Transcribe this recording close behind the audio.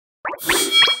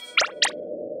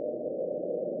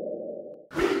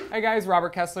Hi guys,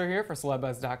 Robert Kessler here for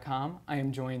Celebuzz.com. I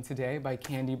am joined today by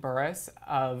Kandi Burruss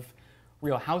of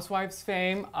Real Housewives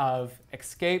fame, of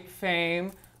Escape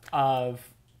fame, of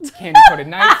Candy Coated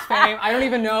Nights fame. I don't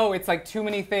even know, it's like too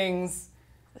many things.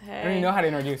 Hey. I don't even know how to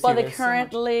introduce you. Well, the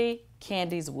currently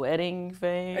Candy's wedding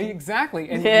fame. Exactly,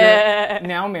 and you're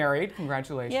now married,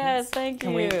 congratulations. Yes, thank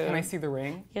you. Can I see the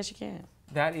ring? Yes, you can.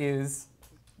 That is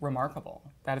remarkable.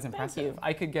 That is impressive. Thank you.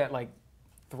 I could get like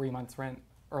 3 months rent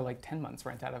or like 10 months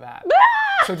rent out of that.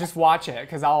 So just watch it,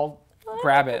 because I'll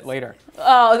grab it later.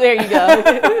 Oh, there you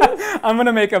go. I'm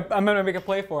gonna make a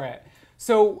play for it.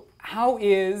 So how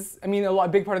is, I mean, a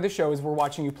big part of the show is we're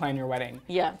watching you plan your wedding.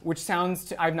 Yeah. Which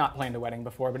sounds, I've not planned a wedding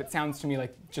before, but it sounds to me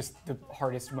like just the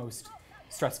hardest, most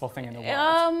stressful thing in the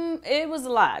world. It was a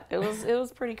lot. It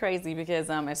was pretty crazy because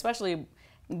especially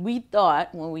we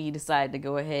thought when we decided to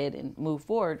go ahead and move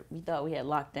forward, we thought we had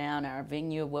locked down our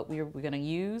venue of what we were gonna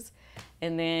use.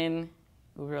 And then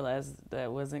we realized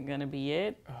that wasn't gonna be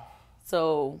it.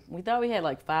 So we thought we had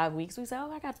like 5 weeks. We said,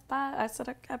 oh, I got 5. I said,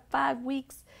 I got 5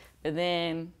 weeks. But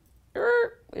then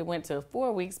it went to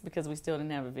 4 weeks because we still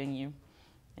didn't have a venue.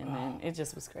 And then it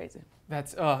just was crazy.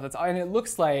 That's, and it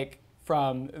looks like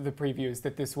from the previews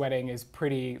that this wedding is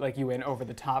pretty, like you went over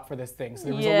the top for this thing. So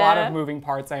there was a lot of moving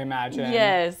parts, I imagine.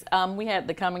 Yes, we had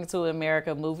the Coming to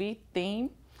America movie theme.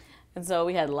 And so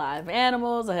we had live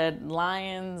animals, I had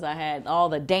lions, I had all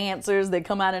the dancers that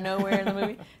come out of nowhere in the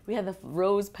movie. We had the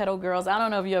Rose Petal Girls. I don't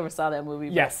know if you ever saw that movie.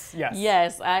 Yes.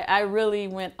 Yes, I really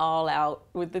went all out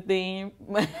with the theme.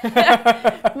 But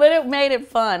it made it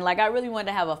fun. Like, I really wanted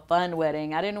to have a fun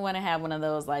wedding. I didn't want to have one of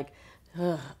those, like,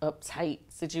 uptight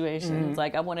situations.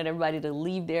 Like, I wanted everybody to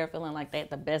leave there feeling like they had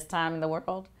the best time in the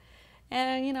world.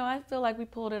 And, you know, I feel like we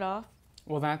pulled it off.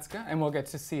 Well, that's good. And we'll get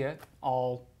to see it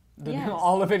all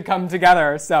of it come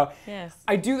together. So yes.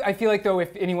 I feel like, though,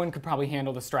 if anyone could probably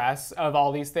handle the stress of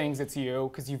all these things, it's you,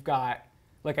 because you've got,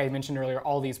 like I mentioned earlier,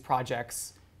 all these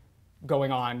projects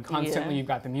going on constantly. You've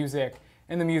got the music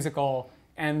and the musical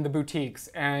and the boutiques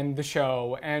and the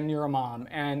show, and you're a mom,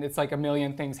 and it's like a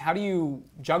million things. How do you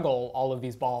juggle all of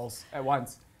these balls at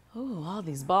once? Ooh, all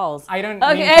these balls. I don't mean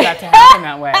for that to happen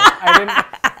that way. I didn't.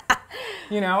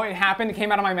 You know, it happened, it came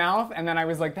out of my mouth, and then I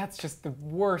was like, that's just the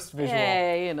worst visual.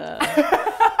 Yeah, you know,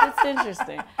 it's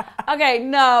interesting. Okay,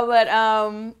 no, but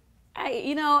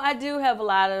I do have a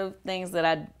lot of things that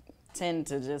I tend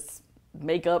to just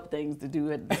make up things to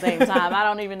do at the same time. I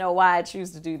don't even know why I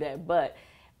choose to do that, but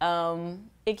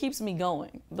it keeps me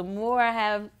going. The more I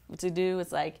have to do,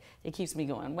 it's like, it keeps me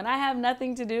going. When I have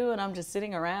nothing to do and I'm just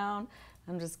sitting around,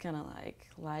 I'm just kind of like,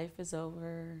 life is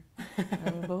over,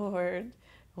 I'm bored.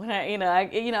 When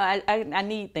I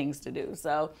need things to do.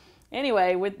 So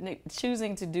anyway, with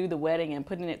choosing to do the wedding and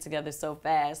putting it together so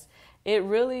fast, it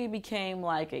really became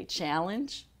like a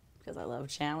challenge, because I love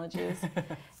challenges.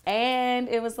 And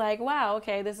it was like, wow,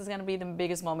 okay, this is going to be the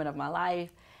biggest moment of my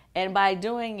life. And by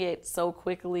doing it so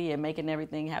quickly and making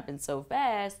everything happen so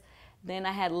fast, then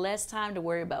I had less time to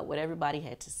worry about what everybody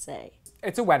had to say.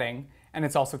 It's a wedding, and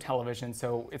it's also television,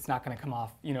 so it's not going to come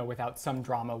off, without some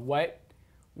drama. What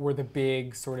were the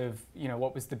big sort of,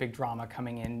 what was the big drama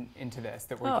coming into this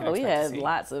that we could expect we to had see?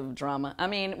 Lots of drama. I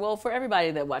mean, well, for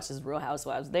everybody that watches Real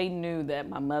Housewives, they knew that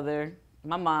my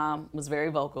mom was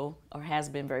very vocal, or has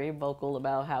been very vocal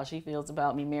about how she feels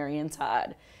about me marrying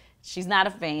Todd. She's not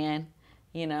a fan,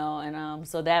 and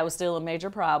so that was still a major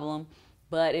problem,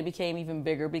 but it became even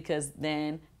bigger because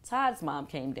then Todd's mom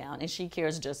came down, and she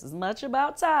cares just as much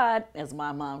about Todd as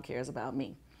my mom cares about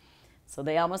me. So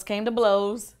they almost came to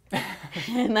blows,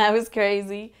 and that was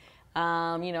crazy.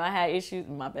 I had issues.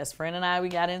 My best friend and I, we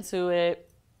got into it.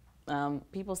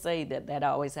 People say that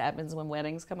always happens when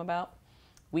weddings come about.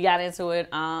 We got into it.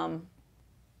 My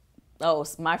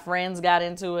friends got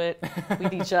into it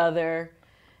with each other.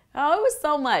 Oh, it was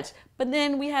so much. But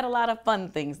then we had a lot of fun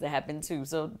things that happened too.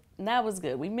 So that was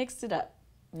good. We mixed it up.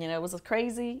 It was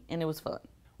crazy and it was fun.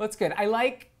 Well, that's good. I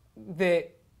like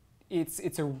that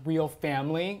it's a real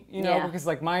family, because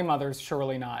like my mother's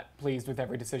surely not pleased with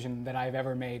every decision that I've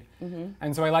ever made.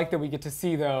 And so I like that we get to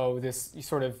see, though, this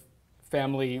sort of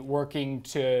family working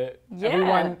to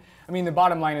everyone. I mean, the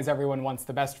bottom line is everyone wants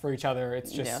the best for each other.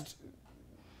 It's just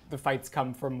the fights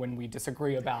come from when we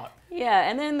disagree about. Yeah,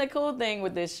 and then the cool thing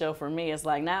with this show for me is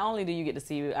like, not only do you get to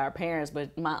see our parents,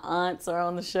 but my aunts are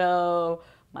on the show,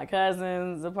 my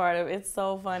cousins are part of it. It's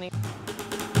so funny.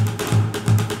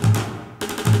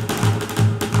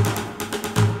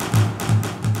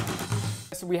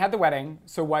 So we had the wedding,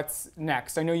 so what's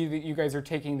next? I know you guys are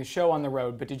taking the show on the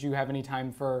road, but did you have any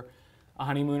time for a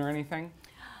honeymoon or anything?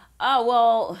 Oh,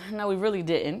 well, no, we really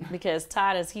didn't, because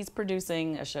Todd he's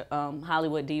producing a show,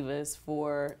 Hollywood Divas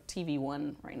for TV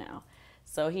One right now.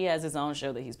 So he has his own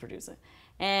show that he's producing.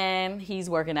 And he's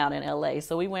working out in LA.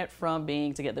 So we went from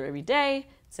being together every day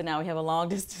to now we have a long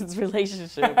distance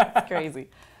relationship. It's crazy.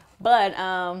 But,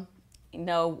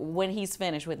 when he's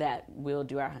finished with that, we'll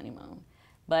do our honeymoon.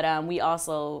 But we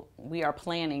are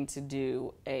planning to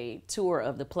do a tour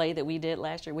of the play that we did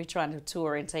last year. We're trying to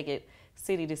tour and take it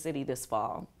city to city this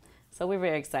fall. So we're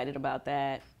very excited about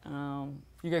that.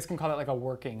 You guys can call that like a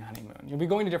working honeymoon. You'll be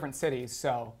going to different cities,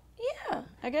 so. Yeah,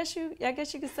 I guess you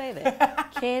could say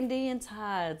that. Kandi and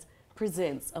Todd's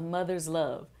presents A Mother's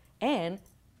Love and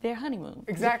their honeymoon.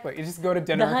 Exactly. You just go to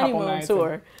dinner the a couple nights.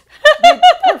 honeymoon tour.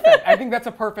 Perfect. I think that's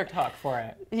a perfect hook for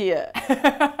it.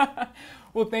 Yeah.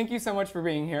 Well, thank you so much for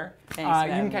being here. Thanks,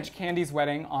 you can catch Kandi's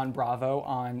Wedding on Bravo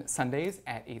on Sundays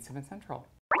at 8, 7 Central.